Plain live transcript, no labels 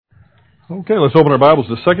Okay, let's open our Bibles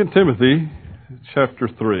to 2 Timothy chapter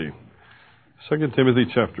 3. 2 Timothy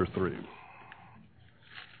chapter 3.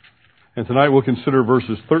 And tonight we'll consider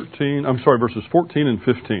verses 14 and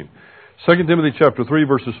 15. 2 Timothy chapter 3,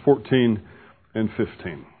 verses 14 and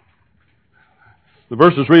 15. The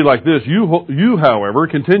verses read like this: You, however,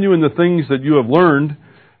 continue in the things that you have learned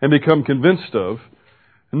and become convinced of,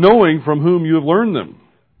 knowing from whom you have learned them,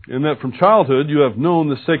 and that from childhood you have known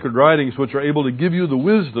the sacred writings, which are able to give you the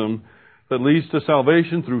wisdom that leads to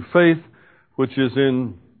salvation through faith, which is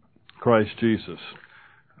in Christ Jesus.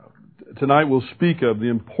 Tonight we'll speak of the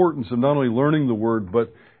importance of not only learning the Word,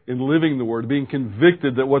 but in living the Word, being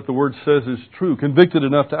convicted that what the Word says is true, convicted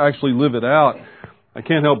enough to actually live it out. I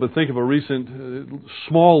can't help but think of a recent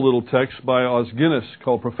small little text by Os Guinness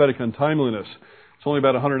called Prophetic Untimeliness. It's only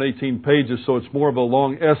about 118 pages, so it's more of a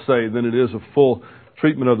long essay than it is a full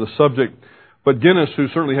treatment of the subject. But Guinness, who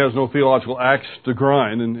certainly has no theological axe to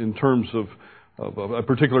grind in terms of a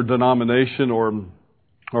particular denomination or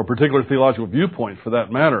a particular theological viewpoint for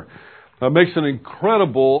that matter, makes an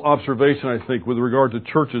incredible observation, I think, with regard to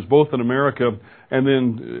churches, both in America and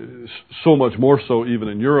then so much more so even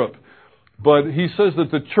in Europe. But he says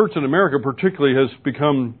that the church in America particularly has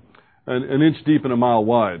become an inch deep and a mile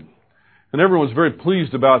wide. And everyone's very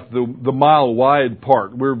pleased about the mile wide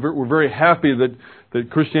part. We're very happy that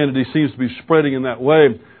Christianity seems to be spreading in that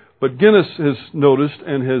way. But Guinness has noticed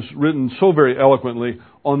and has written so very eloquently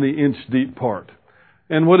on the inch deep part.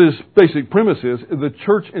 And what his basic premise is, the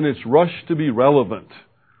church in its rush to be relevant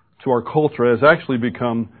to our culture has actually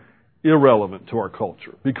become irrelevant to our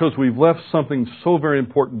culture because we've left something so very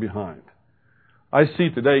important behind. I see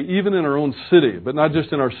today, even in our own city, but not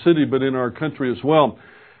just in our city, but in our country as well,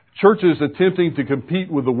 churches attempting to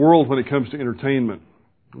compete with the world when it comes to entertainment.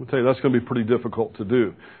 I'll tell you, that's going to be pretty difficult to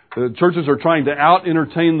do. The churches are trying to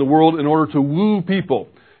out-entertain the world in order to woo people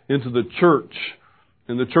into the church.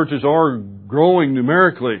 And the churches are growing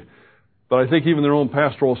numerically. But I think even their own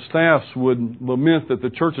pastoral staffs would lament that the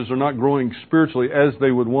churches are not growing spiritually as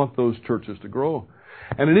they would want those churches to grow.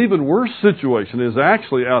 And an even worse situation is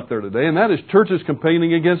actually out there today, and that is churches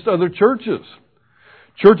competing against other churches.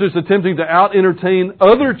 Churches attempting to out-entertain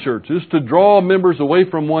other churches to draw members away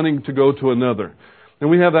from wanting to go to another. And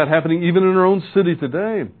we have that happening even in our own city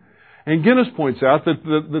today. And Guinness points out that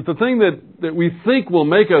the thing that we think will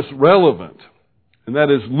make us relevant, and that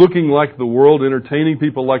is looking like the world, entertaining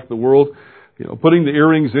people like the world, putting the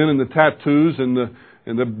earrings in and the tattoos and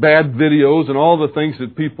the bad videos and all the things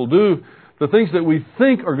that people do, the things that we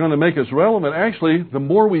think are going to make us relevant, actually, the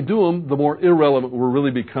more we do them, the more irrelevant we're really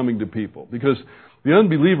becoming to people. Because the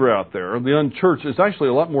unbeliever out there, the unchurched, is actually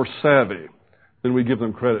a lot more savvy than we give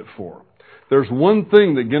them credit for. There's one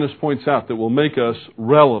thing that Guinness points out that will make us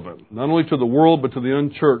relevant, not only to the world, but to the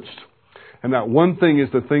unchurched. And that one thing is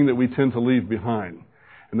the thing that we tend to leave behind.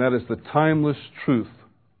 And that is the timeless truth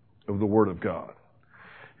of the Word of God.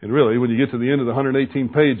 And really, when you get to the end of the 118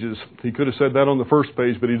 pages, he could have said that on the first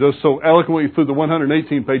page, but he does so eloquently through the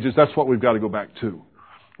 118 pages, that's what we've got to go back to.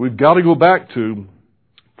 We've got to go back to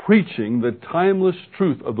preaching the timeless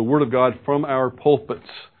truth of the Word of God from our pulpits.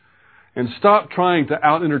 And stop trying to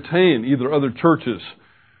out-entertain either other churches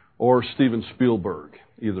or Steven Spielberg,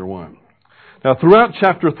 either one. Now, throughout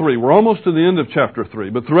chapter 3, we're almost to the end of chapter 3,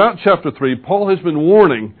 but throughout chapter 3, Paul has been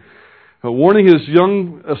warning his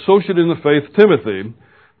young associate in the faith, Timothy,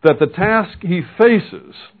 that the task he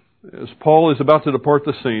faces, as Paul is about to depart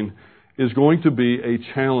the scene, is going to be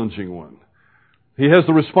a challenging one. He has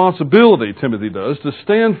the responsibility, Timothy does, to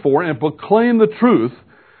stand for and proclaim the truth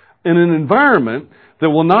in an environment that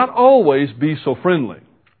will not always be so friendly.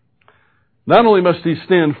 Not only must he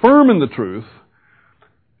stand firm in the truth,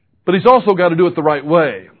 but he's also got to do it the right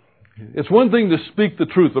way. It's one thing to speak the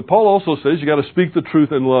truth, but Paul also says you got to speak the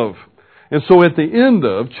truth in love. And so at the end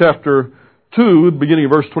of chapter 2, beginning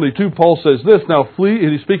of verse 22, Paul says this: Now flee,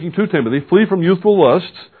 and he's speaking to Timothy, flee from youthful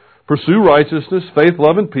lusts, pursue righteousness, faith,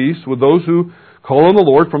 love, and peace with those who call on the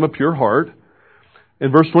Lord from a pure heart.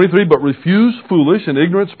 In verse 23, but refuse foolish and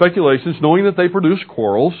ignorant speculations, knowing that they produce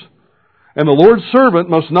quarrels. And the Lord's servant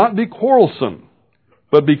must not be quarrelsome,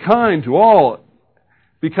 but be kind to all.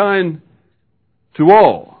 Be kind to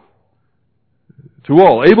all. To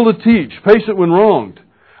all. Able to teach, patient when wronged.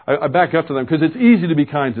 I back up to them because it's easy to be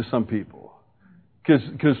kind to some people.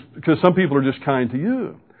 Because some people are just kind to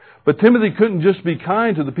you. But Timothy couldn't just be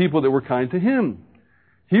kind to the people that were kind to him.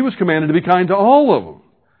 He was commanded to be kind to all of them.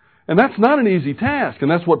 And that's not an easy task, and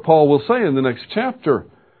that's what Paul will say in the next chapter.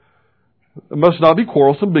 Must not be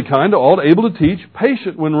quarrelsome, be kind to all, able to teach,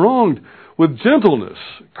 patient when wronged, with gentleness,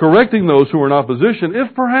 correcting those who are in opposition,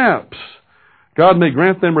 if perhaps God may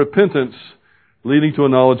grant them repentance leading to a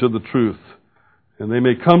knowledge of the truth. And they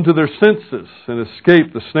may come to their senses and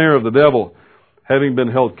escape the snare of the devil, having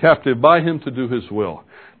been held captive by him to do his will.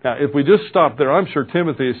 Now, if we just stop there, I'm sure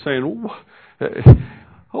Timothy is saying,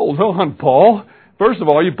 hold on, Paul. First of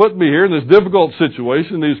all, you put me here in this difficult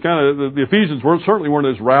situation. The Ephesians certainly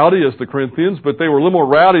weren't as rowdy as the Corinthians, but they were a little more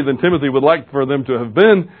rowdy than Timothy would like for them to have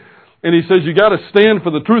been. And he says, you got to stand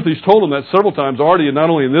for the truth. He's told them that several times already, and not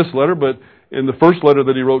only in this letter, but in the first letter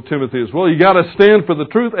that he wrote Timothy as well. You got to stand for the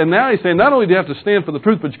truth. And now he's saying, not only do you have to stand for the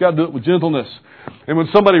truth, but you got to do it with gentleness. And when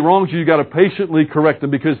somebody wrongs you, you got to patiently correct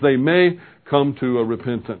them, because they may come to a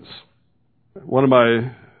repentance. One of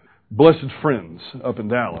my blessed friends up in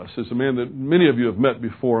Dallas is a man that many of you have met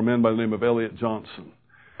before, a man by the name of Elliot Johnson.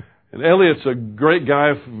 And Elliot's a great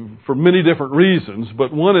guy for many different reasons,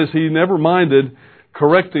 but one is he never minded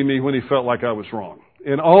correcting me when he felt like I was wrong.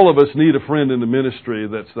 And all of us need a friend in the ministry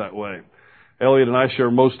that's that way. Elliot and I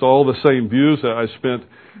share most all the same views. I spent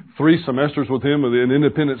 3 semesters with him in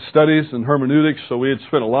independent studies and hermeneutics, so we had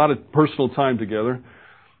spent a lot of personal time together.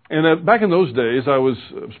 And back in those days, I was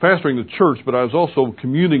pastoring the church, but I was also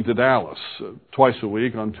commuting to Dallas twice a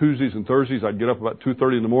week. On Tuesdays and Thursdays, I'd get up about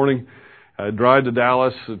 2:30 in the morning. I'd drive to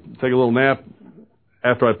Dallas, take a little nap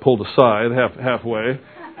after I pulled aside halfway.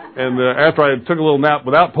 And after I took a little nap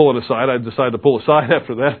without pulling aside, I decided to pull aside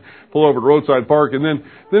after that, pull over to Roadside Park, and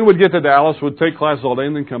then we'd get to Dallas, would take classes all day,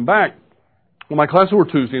 and then come back. Well, my classes were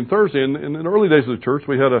Tuesday and Thursday, and in the early days of the church,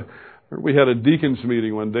 we had a deacons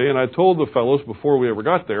meeting one day, and I told the fellows before we ever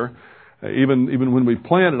got there, even when we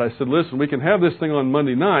planned it, I said, listen, we can have this thing on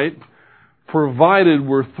Monday night, provided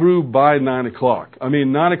we're through by 9 o'clock. I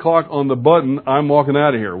mean, 9 o'clock on the button, I'm walking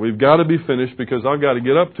out of here. We've got to be finished, because I've got to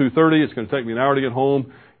get up 2:30. It's going to take me an hour to get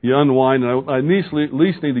home. You unwind, and I at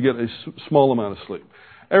least need to get a small amount of sleep.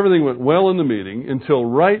 Everything went well in the meeting until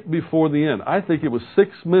right before the end. I think it was 6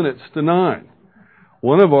 minutes to 9.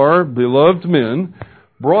 One of our beloved men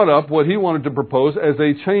brought up what he wanted to propose as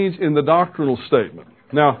a change in the doctrinal statement.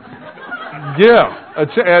 Now,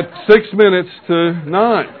 at 6 minutes to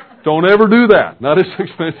 9. Don't ever do that. Not at 6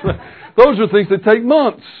 minutes to 9. Those are things that take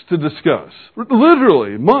months to discuss.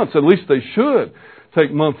 Literally, months. At least they should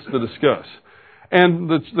take months to discuss. And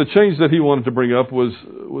the change that he wanted to bring up was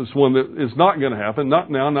one that is not going to happen.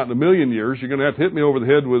 Not now, not in a million years. You're going to have to hit me over the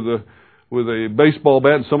head with a baseball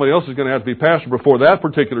bat, and somebody else is going to have to be pastor before that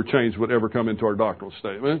particular change would ever come into our doctrinal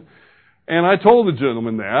statement. And I told the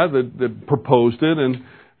gentleman that proposed it,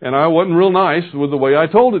 and I wasn't real nice with the way I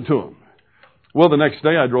told it to him. Well, the next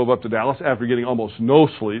day I drove up to Dallas after getting almost no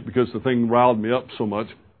sleep because the thing riled me up so much.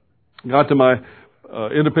 Got to my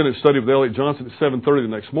independent study with Elliot Johnson at 7:30 the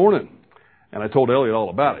next morning. And I told Elliot all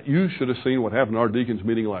about it. You should have seen what happened at our deacons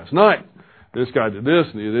meeting last night. This guy did this,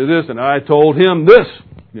 and he did this, and I told him this,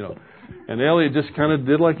 And Elliot just kind of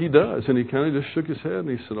did like he does, and he kind of just shook his head, and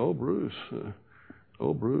he said, oh, Bruce,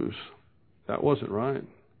 that wasn't right.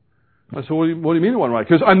 I said, what do you mean it wasn't right?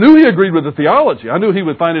 Because I knew he agreed with the theology. I knew he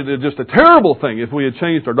would find it just a terrible thing if we had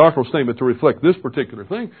changed our doctrinal statement to reflect this particular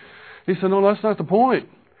thing. He said, no, that's not the point.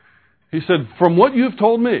 He said, from what you've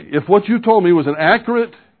told me, if what you told me was an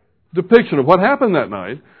accurate depiction of what happened that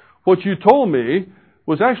night, what you told me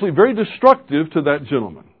was actually very destructive to that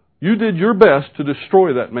gentleman. You did your best to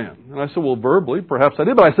destroy that man. And I said, well, verbally, perhaps I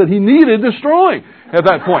did, but I said he needed destroying at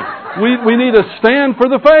that point. We need to stand for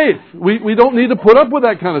the faith. We don't need to put up with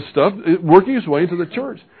that kind of stuff working its way into the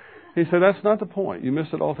church. He said, that's not the point. You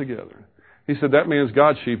missed it altogether. He said, that man's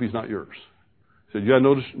God's sheep, he's not yours. He said, you have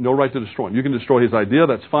no right to destroy him. You can destroy his idea,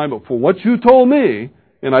 that's fine, but for what you told me,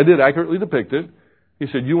 and I did accurately depict it, he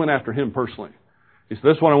said, you went after him personally. He said,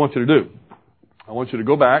 that's what I want you to do. I want you to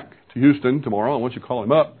go back to Houston tomorrow. I want you to call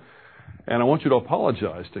him up. And I want you to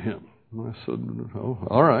apologize to him. And I said, oh,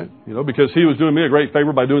 all right. Because he was doing me a great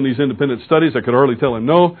favor by doing these independent studies. I could hardly tell him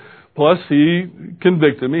no. Plus, he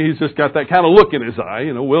convicted me. He's just got that kind of look in his eye.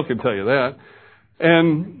 Will can tell you that.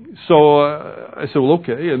 And so I said, well,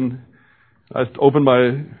 okay. And I opened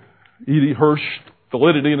my E.D. Hirsch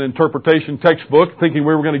Validity and Interpretation textbook, thinking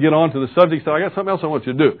we were going to get on to the subject. So I got something else I want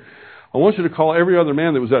you to do. I want you to call every other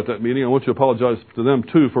man that was at that meeting. I want you to apologize to them,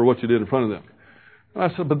 too, for what you did in front of them. And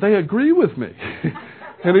I said, but they agree with me.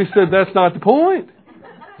 And he said, that's not the point.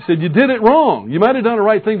 He said, you did it wrong. You might have done the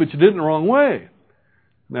right thing, but you did it in the wrong way.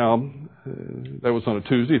 Now, that was on a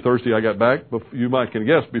Tuesday. Thursday, I got back. You might can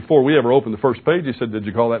guess, before we ever opened the first page, he said, did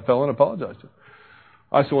you call that fellow and apologize to him?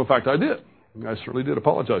 I said, well, in fact, I did. I certainly did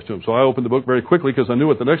apologize to him. So I opened the book very quickly because I knew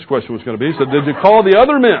what the next question was going to be. He said, did you call the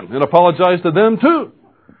other men and apologize to them too?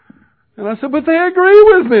 And I said, but they agree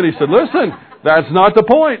with me. And he said, listen, that's not the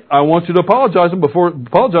point. I want you to apologize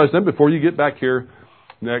to them before you get back here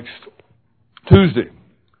next Tuesday.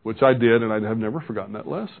 which I did, and I have never forgotten that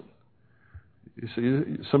lesson. You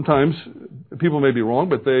see, sometimes people may be wrong,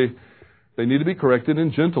 but they need to be corrected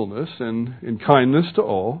in gentleness and in kindness to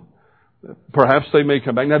all. Perhaps they may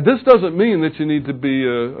come back. Now, this doesn't mean that you need to be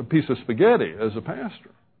a piece of spaghetti as a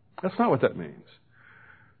pastor. That's not what that means.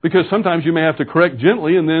 Because sometimes you may have to correct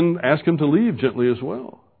gently and then ask them to leave gently as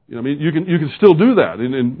well. You know, I mean, you can still do that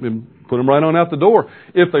and put them right on out the door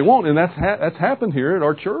if they won't. And that's happened here at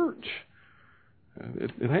our church.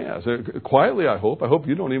 It has. Quietly, I hope. I hope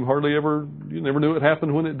you don't even you never knew it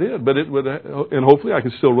happened when it did. But it would, and hopefully I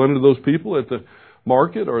can still run into those people at the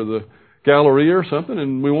market or the Galleria or something,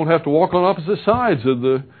 and we won't have to walk on opposite sides of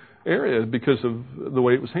the area because of the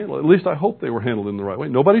way it was handled. At least I hope they were handled in the right way.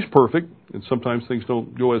 Nobody's perfect, and sometimes things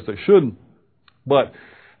don't go as they should. But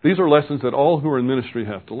these are lessons that all who are in ministry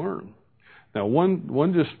have to learn. Now,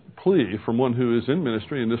 one just plea from one who is in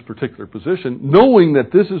ministry in this particular position, knowing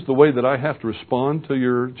that this is the way that I have to respond to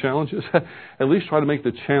your challenges, at least try to make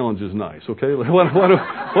the challenges nice, okay? Why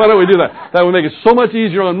don't we do that? That would make it so much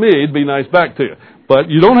easier on me to be nice back to you. But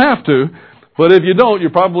you don't have to. But if you don't,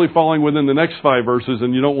 you're probably falling within the next 5 verses,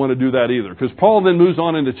 and you don't want to do that either. Because Paul then moves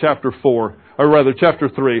on into chapter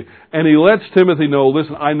 3, and he lets Timothy know,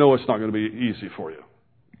 listen, I know it's not going to be easy for you.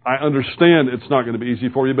 I understand it's not going to be easy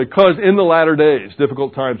for you because in the latter days,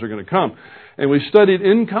 difficult times are going to come. And we studied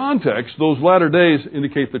in context, those latter days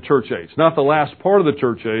indicate the church age. Not the last part of the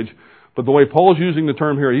church age, but the way Paul's using the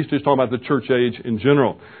term here, he's just talking about the church age in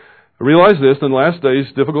general. Realize this, in the last days,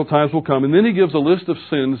 difficult times will come. And then he gives a list of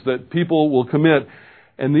sins that people will commit.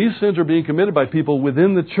 And these sins are being committed by people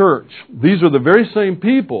within the church. These are the very same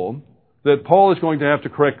people that Paul is going to have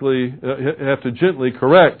to gently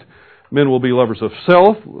correct. Men will be lovers of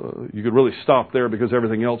self. You could really stop there because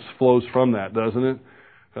everything else flows from that, doesn't it?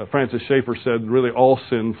 Francis Schaeffer said, really all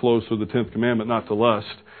sin flows through the 10th commandment, not to lust.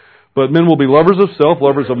 But men will be lovers of self,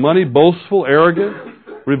 lovers of money, boastful, arrogant,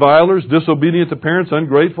 revilers, disobedient to parents,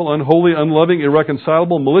 ungrateful, unholy, unloving,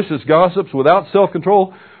 irreconcilable, malicious gossips, without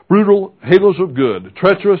self-control, brutal, haters of good,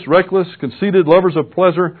 treacherous, reckless, conceited, lovers of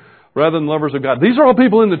pleasure rather than lovers of God. These are all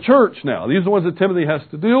people in the church now. These are the ones that Timothy has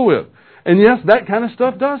to deal with. And yes, that kind of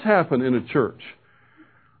stuff does happen in a church.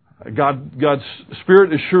 God's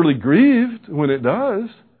Spirit is surely grieved when it does.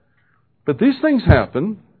 But these things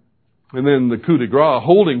happen. And then the coup de grace,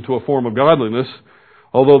 holding to a form of godliness,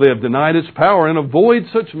 although they have denied its power, and avoid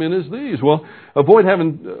such men as these. Well, avoid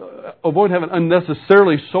having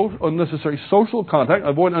unnecessary social contact,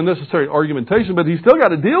 avoid unnecessary argumentation, but he's still got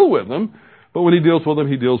to deal with them. But when he deals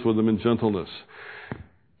with them in gentleness.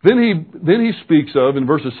 Then he speaks of, in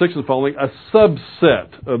verses 6 and following, a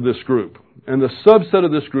subset of this group. And the subset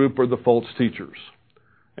of this group are the false teachers.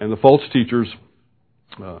 And the false teachers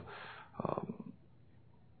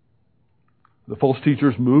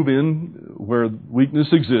move in where weakness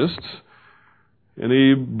exists. And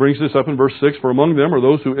he brings this up in verse 6. For among them are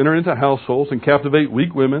those who enter into households and captivate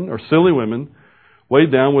weak women or silly women,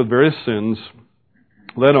 weighed down with various sins,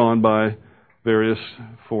 led on by various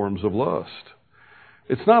forms of lust.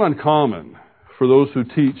 It's not uncommon for those who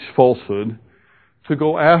teach falsehood to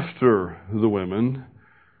go after the women.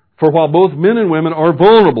 For while both men and women are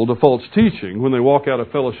vulnerable to false teaching when they walk out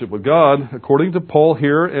of fellowship with God, according to Paul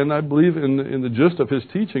here, and I believe in the gist of his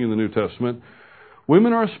teaching in the New Testament,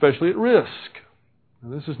 women are especially at risk.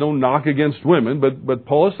 Now, this is no knock against women, but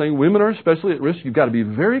Paul is saying women are especially at risk. You've got to be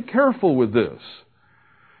very careful with this.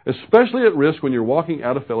 Especially at risk when you're walking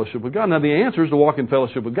out of fellowship with God. Now, the answer is to walk in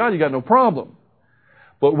fellowship with God. You got no problem.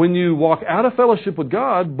 But when you walk out of fellowship with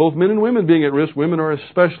God, both men and women being at risk, women are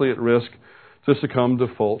especially at risk to succumb to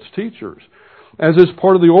false teachers. As is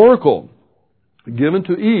part of the oracle given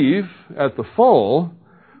to Eve at the fall,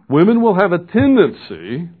 women will have a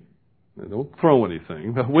tendency, don't throw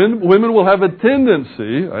anything, but women will have a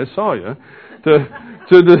tendency, I saw you,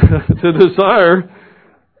 to desire,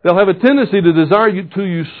 they'll have a tendency to desire to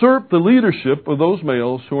usurp the leadership of those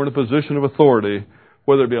males who are in a position of authority,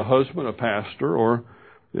 whether it be a husband, a pastor, or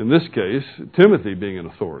in this case, Timothy being an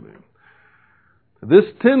authority. This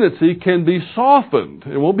tendency can be softened.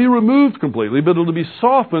 It won't be removed completely, but it'll be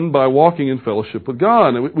softened by walking in fellowship with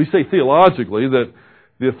God. And we say theologically that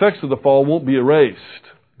the effects of the fall won't be erased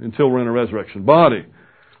until we're in a resurrection body.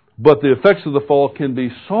 But the effects of the fall can be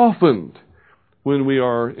softened when we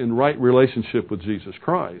are in right relationship with Jesus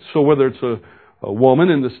Christ. So whether it's a woman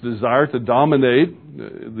in this desire to dominate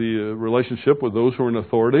the relationship with those who are in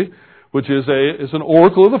authority, which is an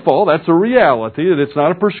oracle of the fall. That's a reality. It's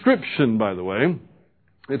not a prescription, by the way.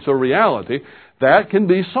 It's a reality. That can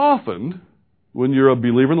be softened when you're a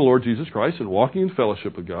believer in the Lord Jesus Christ and walking in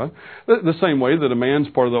fellowship with God. The same way that a man's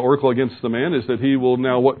part of the oracle against the man is that he will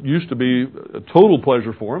now, what used to be a total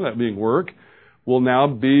pleasure for him, that being work, will now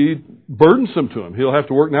be burdensome to him. He'll have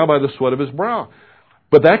to work now by the sweat of his brow.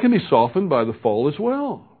 But that can be softened by the fall as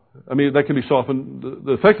well. I mean, that can be softened,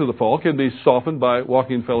 the effect of the fall can be softened by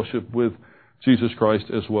walking in fellowship with Jesus Christ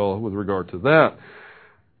as well with regard to that.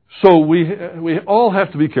 So we all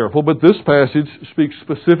have to be careful, but this passage speaks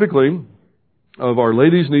specifically of our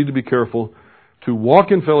ladies need to be careful to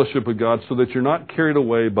walk in fellowship with God so that you're not carried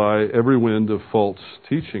away by every wind of false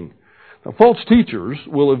teaching. Now, false teachers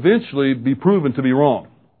will eventually be proven to be wrong.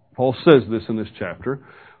 Paul says this in this chapter.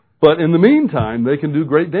 But in the meantime, they can do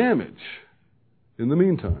great damage. In the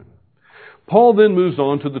meantime. Paul then moves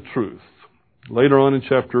on to the truth. Later on in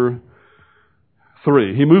chapter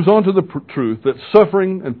 3, he moves on to the truth that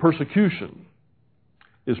suffering and persecution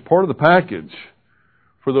is part of the package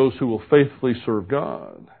for those who will faithfully serve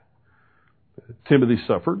God. Timothy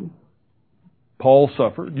suffered. Paul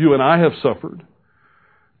suffered. You and I have suffered.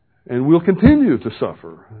 And we'll continue to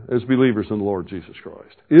suffer as believers in the Lord Jesus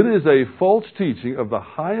Christ. It is a false teaching of the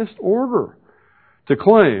highest order to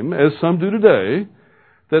claim, as some do today,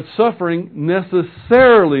 that suffering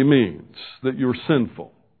necessarily means that you're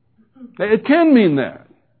sinful. It can mean that,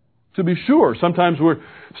 to be sure. Sometimes we're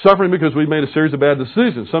suffering because we've made a series of bad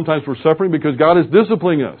decisions. Sometimes we're suffering because God is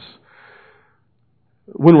disciplining us.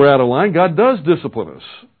 When we're out of line, God does discipline us.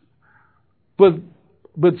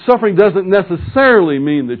 But suffering doesn't necessarily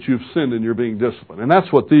mean that you've sinned and you're being disciplined. And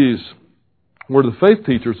that's what these Word of the Faith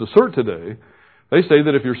teachers assert today. They say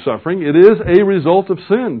that if you're suffering, it is a result of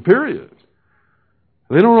sin, period.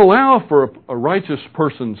 They don't allow for a righteous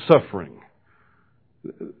person suffering.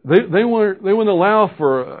 They wouldn't allow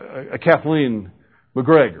for a Kathleen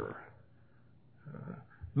McGregor.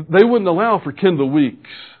 They wouldn't allow for Kendall Weeks.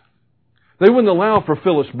 They wouldn't allow for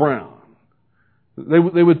Phyllis Brown. They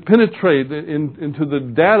would penetrate into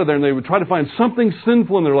the data there and they would try to find something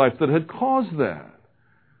sinful in their life that had caused that.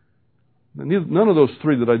 None of those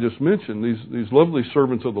three that I just mentioned, these lovely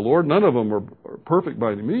servants of the Lord, none of them are perfect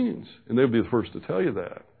by any means. And they would be the first to tell you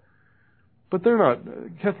that. But they're not.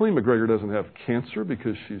 Kathleen McGregor doesn't have cancer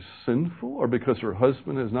because she's sinful or because her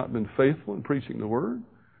husband has not been faithful in preaching the Word.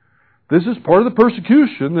 This is part of the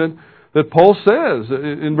persecution that Paul says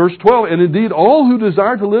in verse 12. And indeed, all who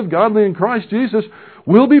desire to live godly in Christ Jesus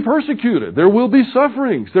will be persecuted. There will be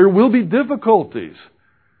sufferings. There will be difficulties.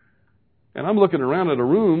 And I'm looking around at a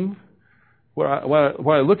room where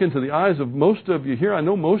I look into the eyes of most of you here. I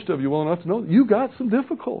know most of you well enough to know you've got some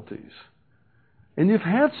difficulties. And you've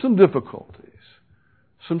had some difficulties,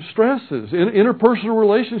 some stresses, interpersonal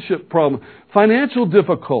relationship problems, financial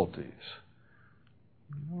difficulties.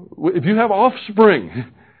 If you have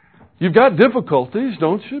offspring, you've got difficulties,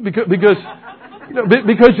 don't you? Because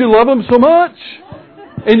you love them so much,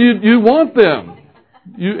 and you want them.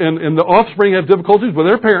 And the offspring have difficulties with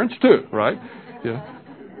their parents too, right? Yeah.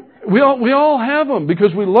 We all have them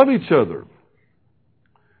because we love each other.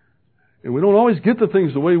 And we don't always get the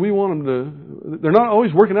things the way we want them to. They're not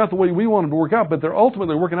always working out the way we want them to work out, but they're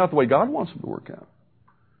ultimately working out the way God wants them to work out.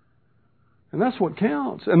 And that's what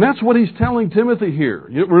counts. And that's what he's telling Timothy here.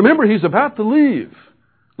 Remember, he's about to leave.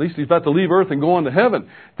 At least he's about to leave earth and go on to heaven.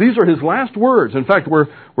 These are his last words. In fact, we're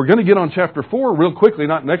going to get on chapter 4 real quickly,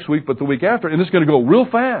 not next week, but the week after, and it's going to go real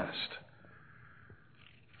fast.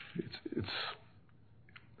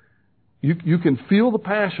 You can feel the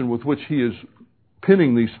passion with which he is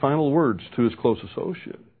penning these final words to his close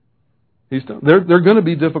associate. They're going to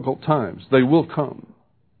be difficult times. They will come.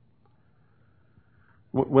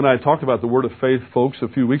 When I talked about the Word of Faith folks a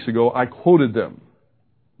few weeks ago, I quoted them.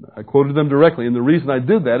 I quoted them directly. And the reason I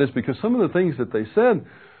did that is because some of the things that they said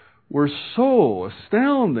were so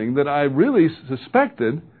astounding that I really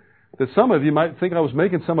suspected that some of you might think I was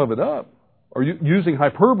making some of it up or using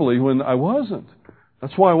hyperbole when I wasn't.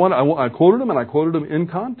 That's why I quoted them, and I quoted them in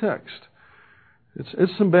context.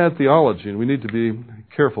 It's some bad theology, and we need to be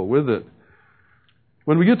careful with it.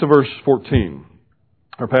 When we get to verse 14,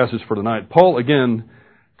 our passage for tonight, Paul again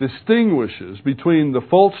distinguishes between the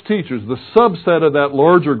false teachers, the subset of that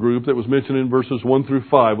larger group that was mentioned in verses 1 through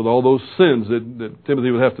 5, with all those sins that Timothy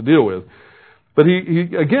would have to deal with. But he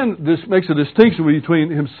again makes a distinction between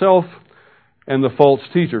himself and the false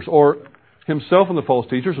teachers, or himself and the false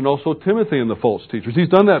teachers, and also Timothy and the false teachers. He's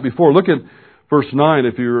done that before. Look at verse 9,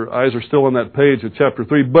 if your eyes are still on that page of chapter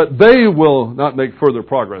 3. But they will not make further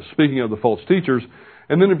progress, speaking of the false teachers.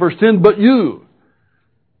 And then in verse 10, but you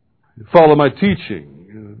follow my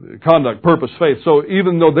teaching, conduct, purpose, faith. So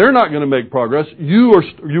even though they're not going to make progress, you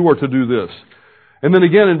are to do this. And then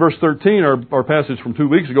again in verse 13, our passage from 2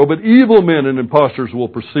 weeks ago, but evil men and impostors will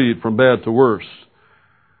proceed from bad to worse.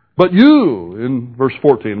 But you, in verse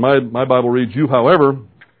 14, my Bible reads you, however,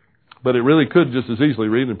 but it really could just as easily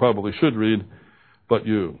read, and probably should read, but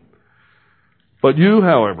you. But you,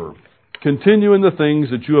 however, continue in the things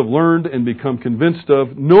that you have learned and become convinced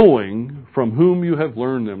of, knowing from whom you have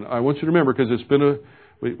learned them. I want you to remember, because it's been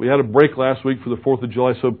we had a break last week for the 4th of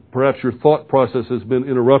July, so perhaps your thought process has been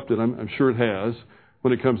interrupted. I'm sure it has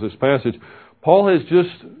when it comes to this passage. Paul has just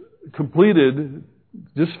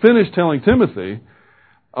finished telling Timothy,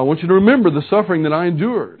 I want you to remember the suffering that I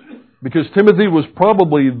endured. Because Timothy was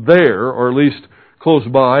probably there, or at least close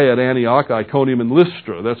by at Antioch, Iconium, and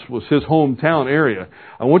Lystra. That was his hometown area.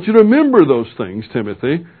 I want you to remember those things,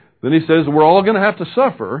 Timothy. Then he says, we're all going to have to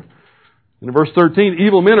suffer. And in verse 13,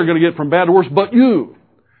 evil men are going to get from bad to worse, but you.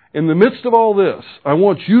 In the midst of all this, I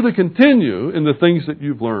want you to continue in the things that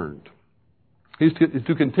you've learned. He's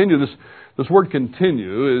to continue. This word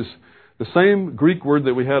continue is the same Greek word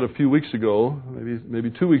that we had a few weeks ago,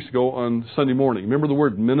 maybe 2 weeks ago on Sunday morning. Remember the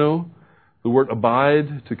word minnow? The word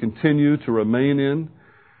abide, to continue, to remain in.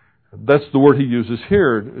 That's the word he uses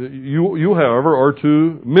here. You, however, are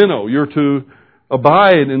to minnow. You're to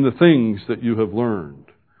abide in the things that you have learned.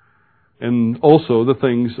 And also the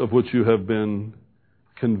things of which you have been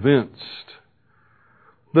convinced.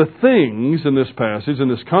 The things in this passage, in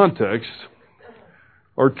this context,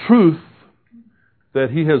 are truth that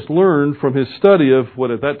he has learned from his study of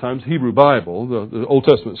what at that time's Hebrew Bible, the Old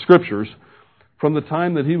Testament Scriptures, from the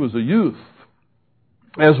time that he was a youth,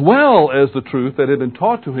 as well as the truth that had been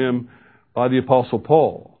taught to him by the Apostle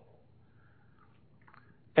Paul.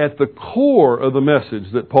 At the core of the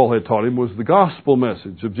message that Paul had taught him was the gospel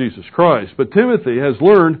message of Jesus Christ. But Timothy has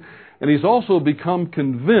learned, and he's also become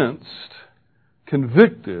convinced,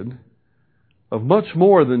 convicted, of much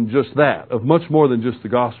more than just that, of much more than just the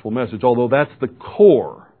gospel message, although that's the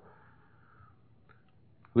core.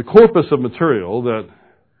 The corpus of material that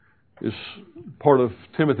is part of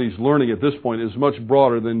Timothy's learning at this point is much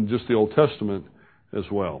broader than just the Old Testament as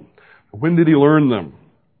well. When did he learn them?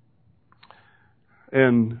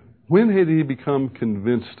 And when had he become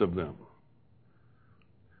convinced of them?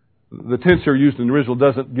 The tense here used in the original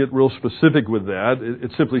doesn't get real specific with that.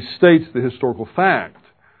 It simply states the historical fact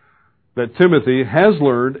that Timothy has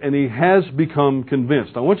learned and he has become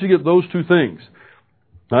convinced. I want you to get those two things.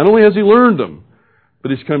 Not only has he learned them,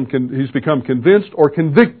 but he's become convinced or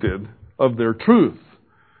convicted of their truth.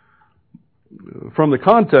 From the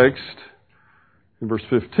context, in verse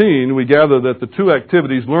 15, we gather that the two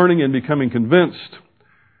activities, learning and becoming convinced,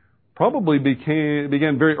 probably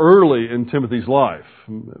began very early in Timothy's life.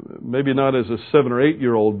 Maybe not as a 7 or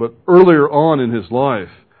 8-year-old, but earlier on in his life.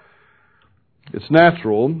 It's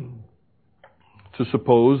natural to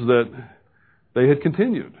suppose that they had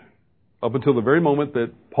continued up until the very moment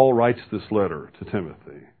that Paul writes this letter to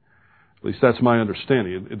Timothy. At least that's my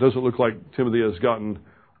understanding. It doesn't look like Timothy has gotten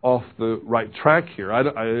off the right track here.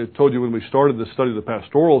 I told you when we started the study of the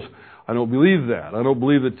pastorals, I don't believe that. I don't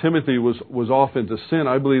believe that Timothy was off into sin.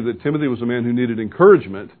 I believe that Timothy was a man who needed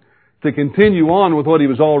encouragement to continue on with what he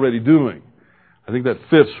was already doing. I think that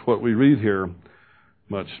fits what we read here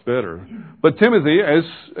much better. But Timothy,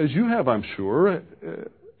 as you have, I'm sure,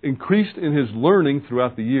 increased in his learning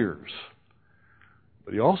throughout the years.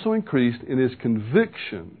 But he also increased in his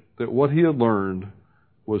conviction that what he had learned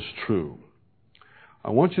was true. I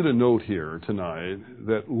want you to note here tonight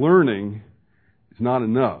that learning is not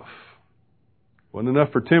enough. It wasn't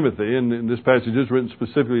enough for Timothy, and this passage is written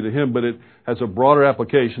specifically to him, but it has a broader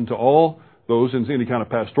application to all those in any kind of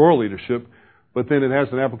pastoral leadership, but then it has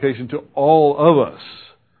an application to all of us.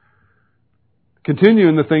 Continue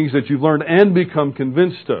in the things that you've learned and become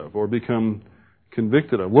convinced of or become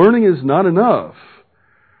convicted of. Learning is not enough.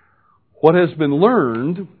 What has been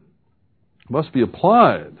learned must be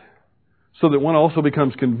applied so that one also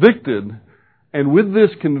becomes convicted, and with this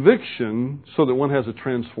conviction, so that one has a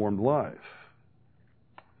transformed life.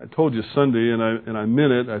 I told you Sunday, and I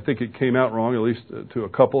meant it. I think it came out wrong, at least to a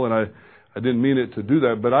couple, and I didn't mean it to do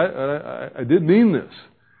that, but I did mean this.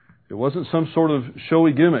 It wasn't some sort of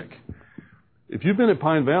showy gimmick. If you've been at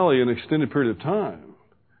Pine Valley an extended period of time,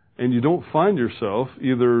 and you don't find yourself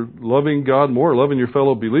either loving God more or loving your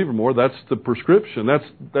fellow believer more, that's the prescription.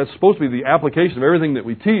 That's supposed to be the application of everything that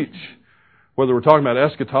we teach. Whether we're talking about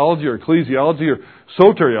eschatology or ecclesiology or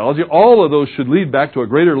soteriology, all of those should lead back to a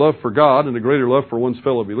greater love for God and a greater love for one's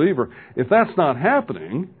fellow believer. If that's not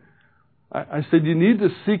happening, I said you need to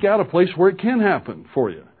seek out a place where it can happen for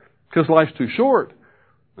you, because life's too short.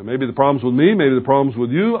 And maybe the problem's with me, maybe the problem's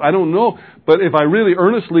with you, I don't know. But if I really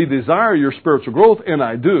earnestly desire your spiritual growth, and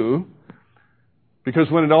I do,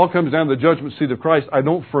 Because when it all comes down to the judgment seat of Christ, I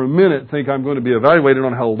don't for a minute think I'm going to be evaluated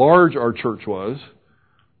on how large our church was.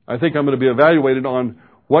 I think I'm going to be evaluated on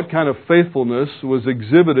what kind of faithfulness was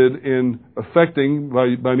exhibited in affecting,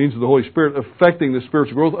 by means of the Holy Spirit, affecting the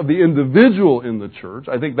spiritual growth of the individual in the church.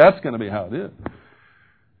 I think that's going to be how it is.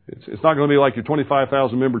 It's not going to be like your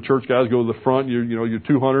 25,000 member church guys go to the front, your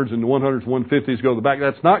 200s and the 100s, 150s go to the back.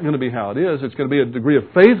 That's not going to be how it is. It's going to be a degree of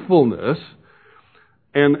faithfulness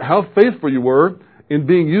and how faithful you were in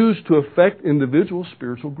being used to affect individual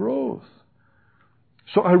spiritual growth.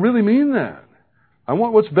 So I really mean that. I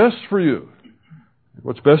want what's best for you.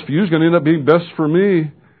 What's best for you is going to end up being best for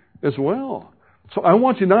me as well. So I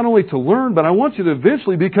want you not only to learn, but I want you to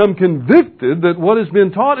eventually become convicted that what has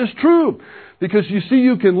been taught is true. Because you see,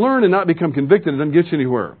 you can learn and not become convicted. It doesn't get you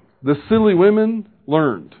anywhere. The silly women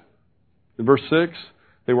learned. In verse 6,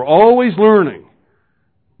 they were always learning.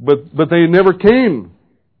 But they never came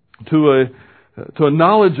to a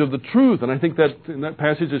knowledge of the truth. And I think that in that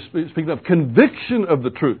passage is speaking of conviction of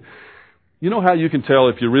the truth. You know how you can tell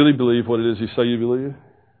if you really believe what it is you say you believe?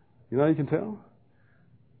 You know how you can tell?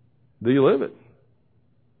 Do you live it?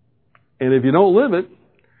 And if you don't live it,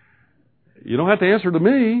 you don't have to answer to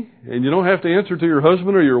me, and you don't have to answer to your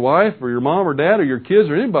husband or your wife or your mom or dad or your kids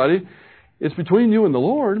or anybody. It's between you and the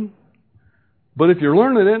Lord. But if you're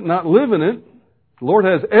learning it, not living it, the Lord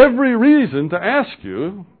has every reason to ask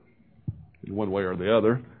you, in one way or the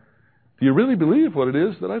other, do you really believe what it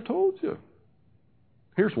is that I've told you?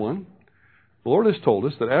 Here's one. The Lord has told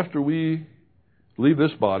us that after we leave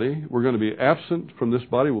this body, we're going to be absent from this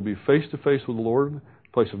body. We'll be face to face with the Lord,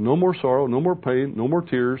 a place of no more sorrow, no more pain, no more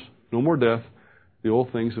tears, no more death. The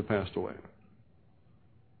old things have passed away.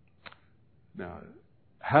 Now,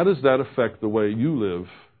 how does that affect the way you live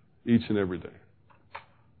each and every day?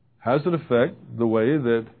 How does it affect the way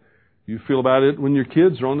that you feel about it when your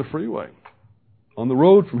kids are on the freeway, on the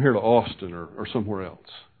road from here to Austin or somewhere else?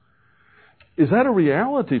 Is that a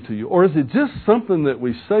reality to you? Or is it just something that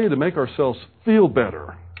we say to make ourselves feel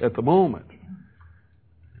better at the moment?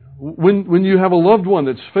 When you have a loved one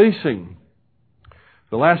that's facing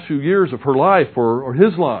the last few years of her life or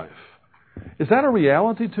his life, is that a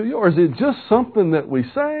reality to you? Or is it just something that we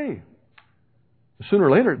say? Sooner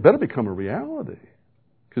or later, it better become a reality.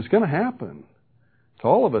 Because it's going to happen to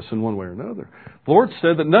all of us in one way or another. The Lord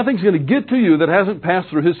said that nothing's going to get to you that hasn't passed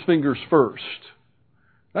through His fingers first.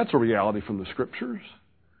 That's a reality from the Scriptures.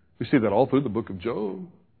 We see that all through the book of Job.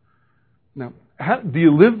 Now, do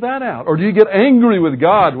you live that out? Or do you get angry with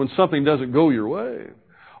God when something doesn't go your way?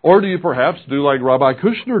 Or do you perhaps do like Rabbi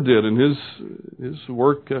Kushner did in his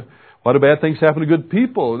work, Why Do Bad Things Happen to Good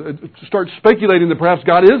People? Start speculating that perhaps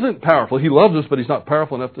God isn't powerful. He loves us, but He's not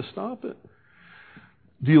powerful enough to stop it.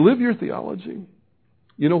 Do you live your theology?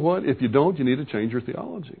 You know what? If you don't, you need to change your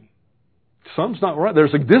theology. Something's not right.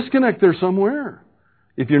 There's a disconnect there somewhere.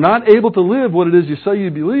 If you're not able to live what it is you say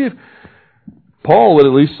you believe, Paul would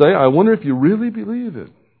at least say, I wonder if you really believe it.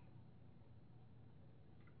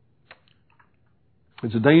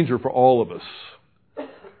 It's a danger for all of us.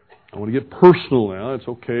 I want to get personal now. It's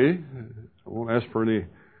okay. I won't ask for any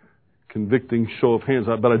convicting show of hands,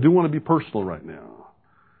 but I do want to be personal right now.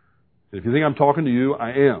 If you think I'm talking to you, I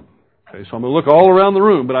am. Okay, so I'm going to look all around the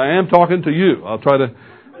room, but I am talking to you. I'll try to,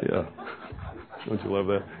 yeah. Don't you love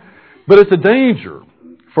that? But it's a danger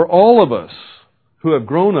for all of us who have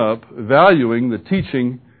grown up valuing the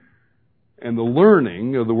teaching and the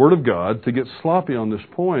learning of the Word of God to get sloppy on this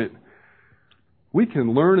point. We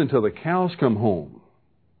can learn until the cows come home.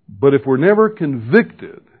 But if we're never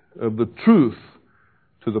convicted of the truth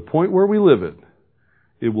to the point where we live it,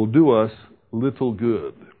 it will do us little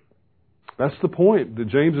good. That's the point that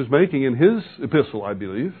James is making in his epistle, I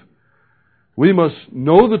believe. We must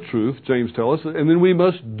know the truth, James tells us, and then we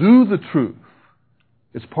must do the truth.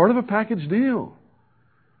 It's part of a package deal.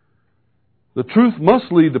 The truth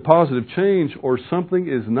must lead to positive change or something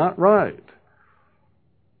is not right.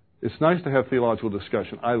 It's nice to have theological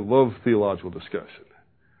discussion. I love theological discussion.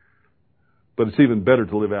 But it's even better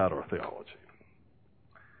to live out our theology.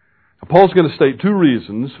 Now, Paul's going to state two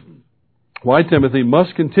reasons why Timothy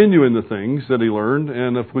must continue in the things that he learned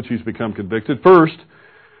and of which he's become convicted. First,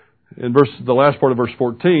 in the last part of verse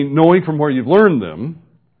 14, knowing from where you've learned them,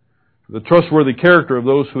 the trustworthy character of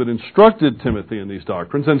those who had instructed Timothy in these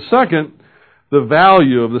doctrines. And second, the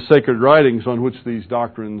value of the sacred writings on which these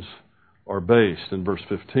doctrines are based in verse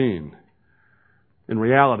 15. In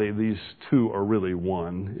reality, these two are really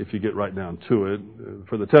one, if you get right down to it.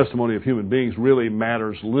 For the testimony of human beings really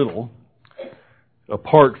matters little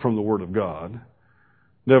apart from the Word of God.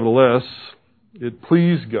 Nevertheless, it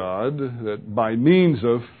pleased God that by means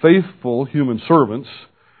of faithful human servants,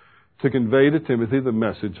 to convey to Timothy the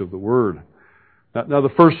message of the Word. Now the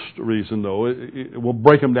first reason, though, we'll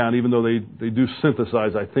break them down, even though they do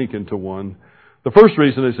synthesize, I think, into one. The first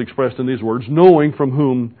reason is expressed in these words, knowing from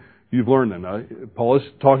whom you've learned them. Now, Paul is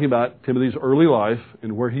talking about Timothy's early life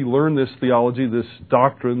and where he learned this theology, this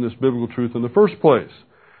doctrine, this biblical truth in the first place.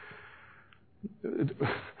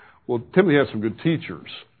 Well, Timothy had some good teachers.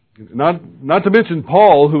 Not to mention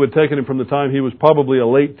Paul, who had taken him from the time he was probably a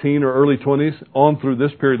late teen or early 20s on through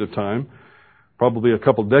this period of time, probably a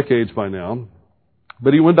couple decades by now.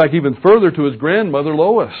 But he went back even further to his grandmother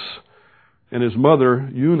Lois and his mother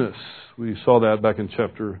Eunice. We saw that back in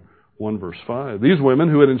chapter 1, verse 5. These women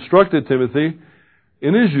who had instructed Timothy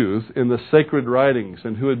in his youth in the sacred writings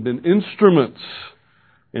and who had been instruments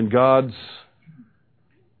in God's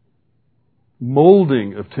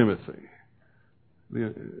molding of Timothy.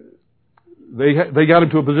 They got him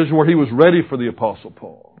to a position where he was ready for the Apostle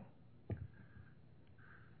Paul.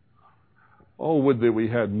 Oh, would that we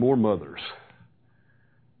had more mothers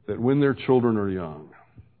that when their children are young,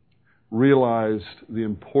 realized the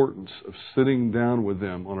importance of sitting down with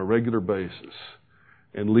them on a regular basis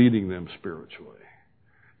and leading them spiritually.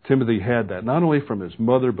 Timothy had that, not only from his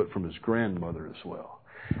mother, but from his grandmother as well.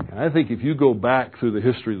 And I think if you go back through the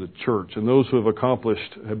history of the church, and those who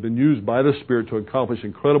have been used by the Spirit to accomplish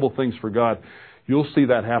incredible things for God, you'll see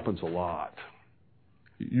that happens a lot.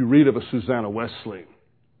 You read of a Susanna Wesley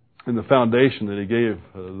and the foundation that he gave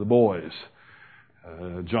the boys,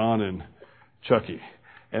 John and Chucky,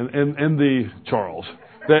 and the Charles,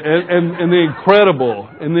 and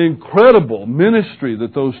the incredible ministry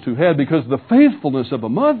that those two had because of the faithfulness of a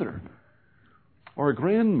mother or a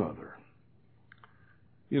grandmother.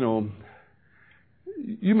 You know,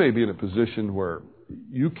 you may be in a position where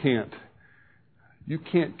you can't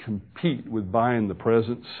compete with buying the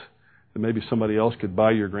presents that maybe somebody else could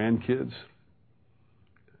buy your grandkids.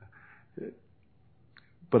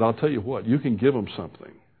 But I'll tell you what, you can give them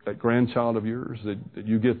something. That grandchild of yours that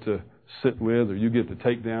you get to sit with or you get to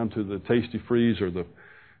take down to the Tasty Freeze or the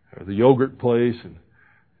yogurt place and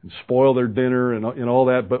spoil their dinner and all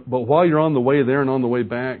that. But while you're on the way there and on the way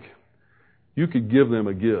back, you could give them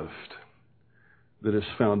a gift that is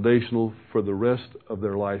foundational for the rest of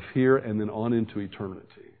their life here and then on into eternity.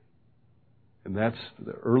 And that's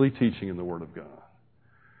the early teaching in the Word of God.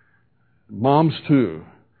 Moms too.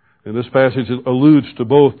 And this passage alludes to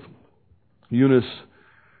both Eunice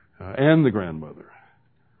and the grandmother.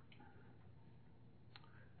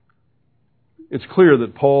 It's clear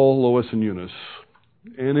that Paul, Lois, and Eunice,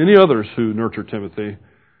 and any others who nurture Timothy,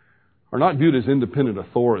 are not viewed as independent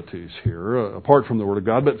authorities here, apart from the Word of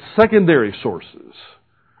God, but secondary sources.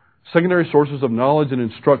 Secondary sources of knowledge and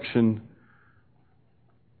instruction.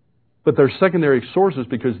 But they're secondary sources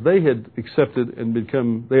because they had accepted and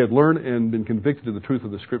they had learned and been convicted of the truth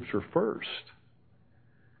of the Scripture first.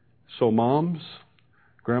 So moms,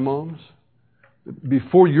 grandmoms,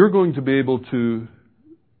 before you're going to be able to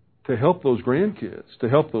help those grandkids, to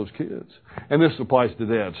help those kids, and this applies to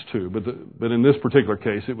dads too, but in this particular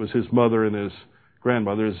case, it was his mother and his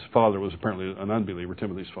grandmother. His father was apparently an unbeliever,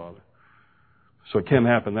 Timothy's father. So it can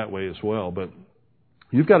happen that way as well, but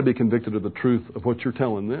you've got to be convicted of the truth of what you're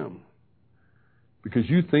telling them. Because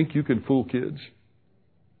you think you can fool kids.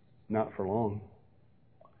 Not for long.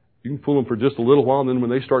 You can fool them for just a little while, and then when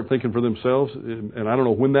they start thinking for themselves, and I don't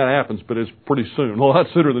know when that happens, but it's pretty soon, a lot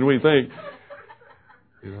sooner than we think,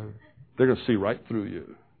 they're going to see right through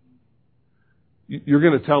you. You're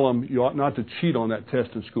going to tell them you ought not to cheat on that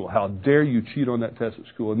test in school. How dare you cheat on that test at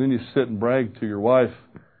school? And then you sit and brag to your wife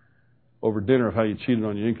over dinner of how you cheated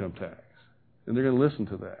on your income tax. And they're going to listen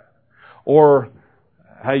to that. Or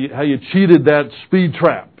how you cheated that speed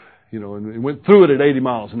trap, and went through it at 80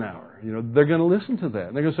 miles an hour. They're going to listen to that.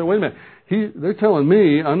 And they're going to say, wait a minute, they're telling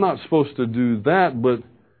me I'm not supposed to do that, but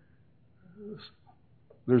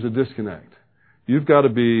there's a disconnect. You've got to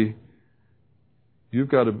be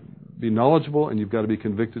knowledgeable and you've got to be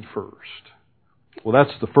convicted first. Well,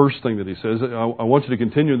 that's the first thing that he says. I want you to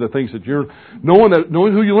continue the things that you're knowing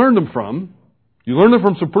who you learned them from. You learned them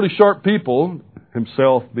from some pretty sharp people,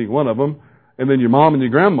 himself being one of them, and then your mom and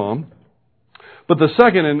your grandmom. But the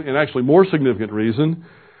second and actually more significant reason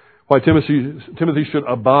why Timothy should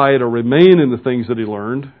abide or remain in the things that he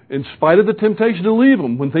learned, in spite of the temptation to leave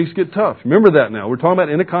them when things get tough. Remember that now. We're talking about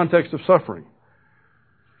in a context of suffering.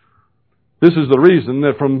 This is the reason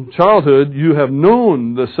that from childhood you have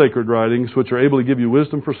known the sacred writings which are able to give you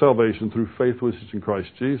wisdom for salvation through faith which is in Christ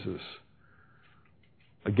Jesus.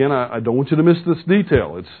 Again, I don't want you to miss this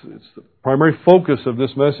detail. It's the primary focus of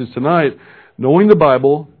this message tonight. Knowing the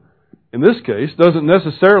Bible, in this case, doesn't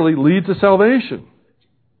necessarily lead to salvation.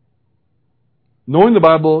 Knowing the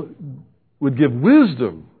Bible would give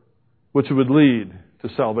wisdom, which would lead to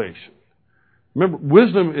salvation. Remember,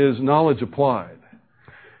 wisdom is knowledge applied.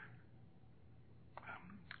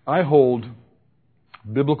 I hold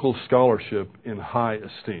biblical scholarship in high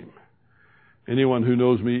esteem. Anyone who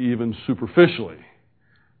knows me even superficially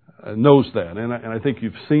knows that, and I think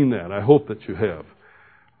you've seen that. I hope that you have.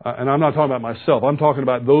 And I'm not talking about myself. I'm talking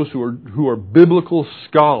about those who are biblical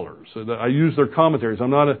scholars. I use their commentaries. I'm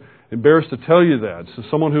not embarrassed to tell you that. So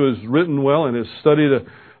someone who has written well and has studied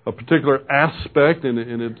a particular aspect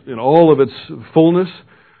in all of its fullness,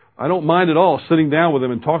 I don't mind at all sitting down with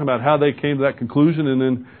them and talking about how they came to that conclusion, and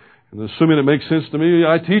then assuming it makes sense to me,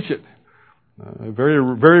 I teach it. I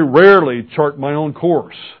very, very rarely chart my own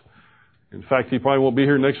course. In fact, he probably won't be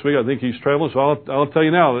here next week. I think he's traveling, so I'll tell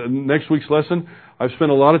you now. Next week's lesson, I've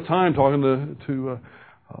spent a lot of time talking to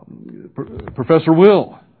Professor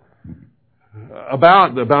Will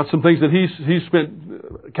about some things that he's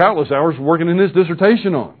spent countless hours working in his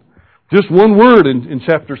dissertation on. Just one word in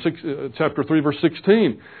chapter 3, verse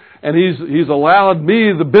 16, and he's allowed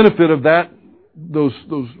me the benefit of that. Those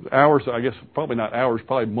hours, I guess, probably not hours,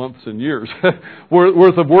 probably months and years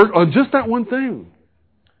worth of work on just that one thing.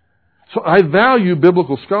 So I value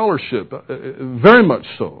biblical scholarship very much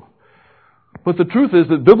so. But the truth is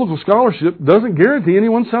that biblical scholarship doesn't guarantee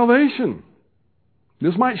anyone's salvation.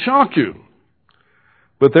 This might shock you.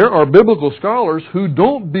 But there are biblical scholars who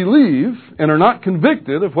don't believe and are not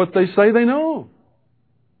convicted of what they say they know.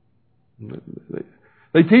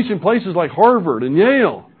 They teach in places like Harvard and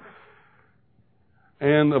Yale.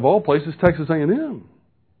 And of all places, Texas A&M,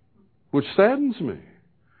 which saddens me.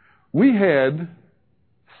 We had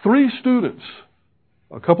 3 students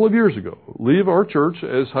a couple of years ago leave our church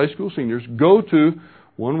as high school seniors, go to,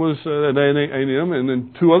 one was at A&M, and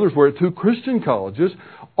then 2 others were at 2 Christian colleges.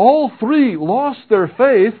 All 3 lost their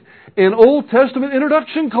faith in Old Testament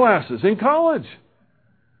introduction classes in college.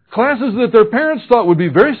 Classes that their parents thought would be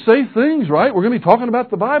very safe things, right? We're going to be talking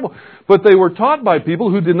about the Bible. But they were taught by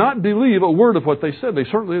people who did not believe a word of what they said. They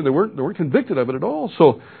weren't convicted of it at all.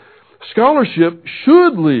 So scholarship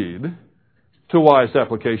should lead to wise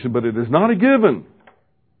application, but it is not a given.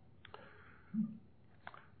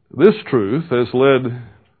 This truth has led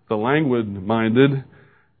the languid-minded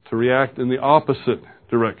to react in the opposite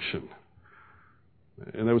direction.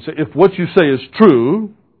 And they would say, if what you say is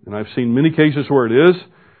true, and I've seen many cases where it is,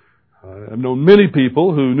 I've known many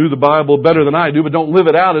people who knew the Bible better than I do, but don't live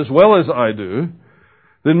it out as well as I do,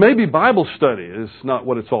 then maybe Bible study is not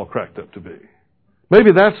what it's all cracked up to be. Maybe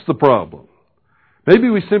that's the problem. Maybe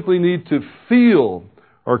we simply need to feel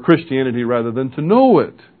our Christianity rather than to know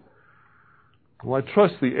it. Well, I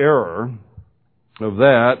trust the error of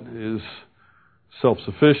that is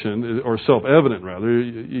self-sufficient, or self-evident rather.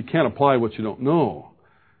 You can't apply what you don't know.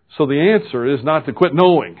 So the answer is not to quit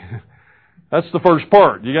knowing. That's the first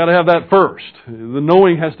part. You got to have that first. The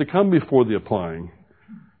knowing has to come before the applying.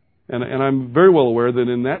 And I'm very well aware that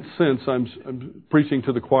in that sense I'm preaching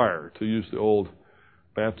to the choir, to use the old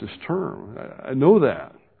Baptist term. I know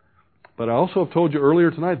that. But I also have told you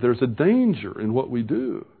earlier tonight there's a danger in what we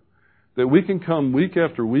do. That we can come week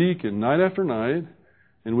after week and night after night,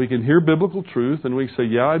 and we can hear biblical truth, and we can say,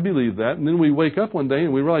 yeah, I believe that. And then we wake up one day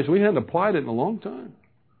and we realize we hadn't applied it in a long time.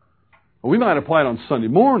 Well, we might apply it on Sunday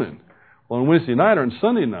morning, on Wednesday night, or on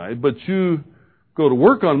Sunday night, but you go to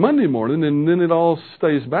work on Monday morning, and then it all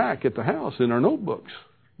stays back at the house in our notebooks.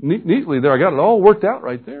 Neatly there. I got it all worked out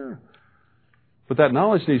right there. But that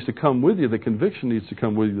knowledge needs to come with you. The conviction needs to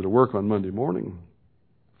come with you to work on Monday morning.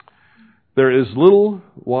 There is little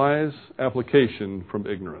wise application from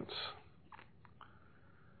ignorance.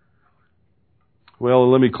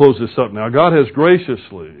 Well, let me close this up now. God has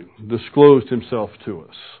graciously disclosed Himself to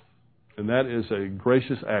us. And that is a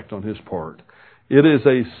gracious act on His part. It is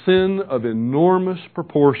a sin of enormous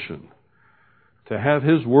proportion to have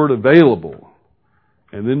His Word available,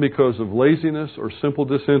 and then because of laziness or simple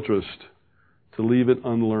disinterest, to leave it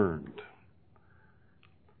unlearned.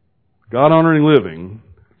 God-honoring living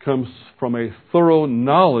comes from a thorough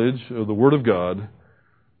knowledge of the Word of God,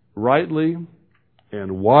 rightly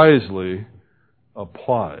and wisely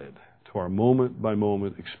applied to our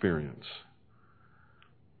moment-by-moment experience.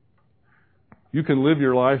 You can live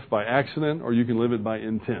your life by accident, or you can live it by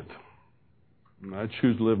intent. And I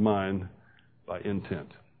choose to live mine by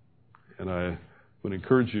intent. And I would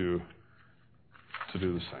encourage you to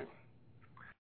do the same.